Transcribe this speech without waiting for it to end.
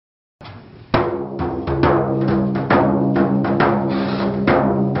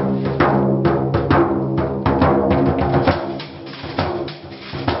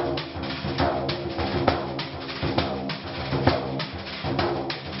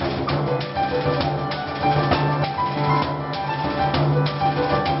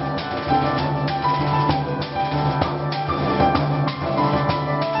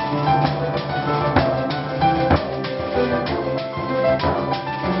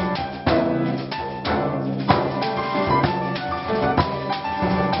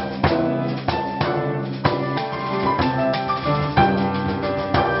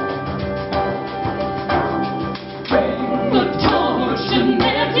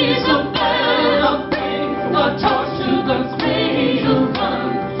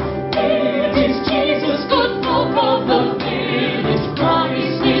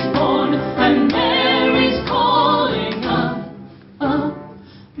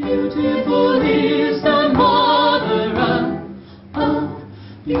Beautiful is the mother,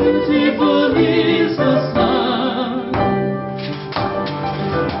 beautiful is the son.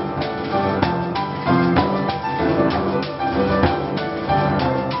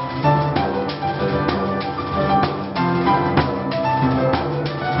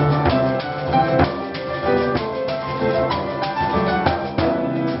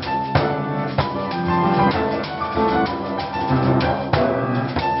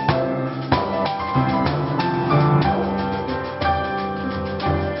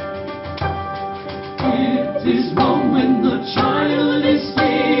 It is wrong when the child is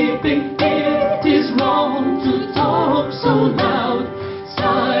sleeping. It is wrong to talk so loud.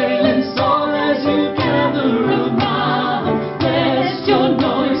 Silence all as you gather around, lest your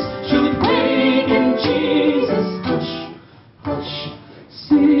noise should waken Jesus. Hush, hush,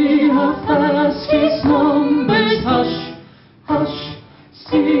 see how fast he slumbers. Hush, hush,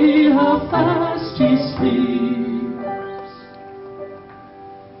 see how fast he sleeps.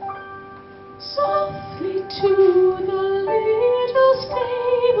 Softly to the little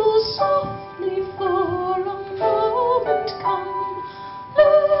stable, softly for a moment come.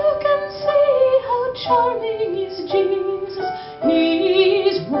 Look and see how charming is Jesus.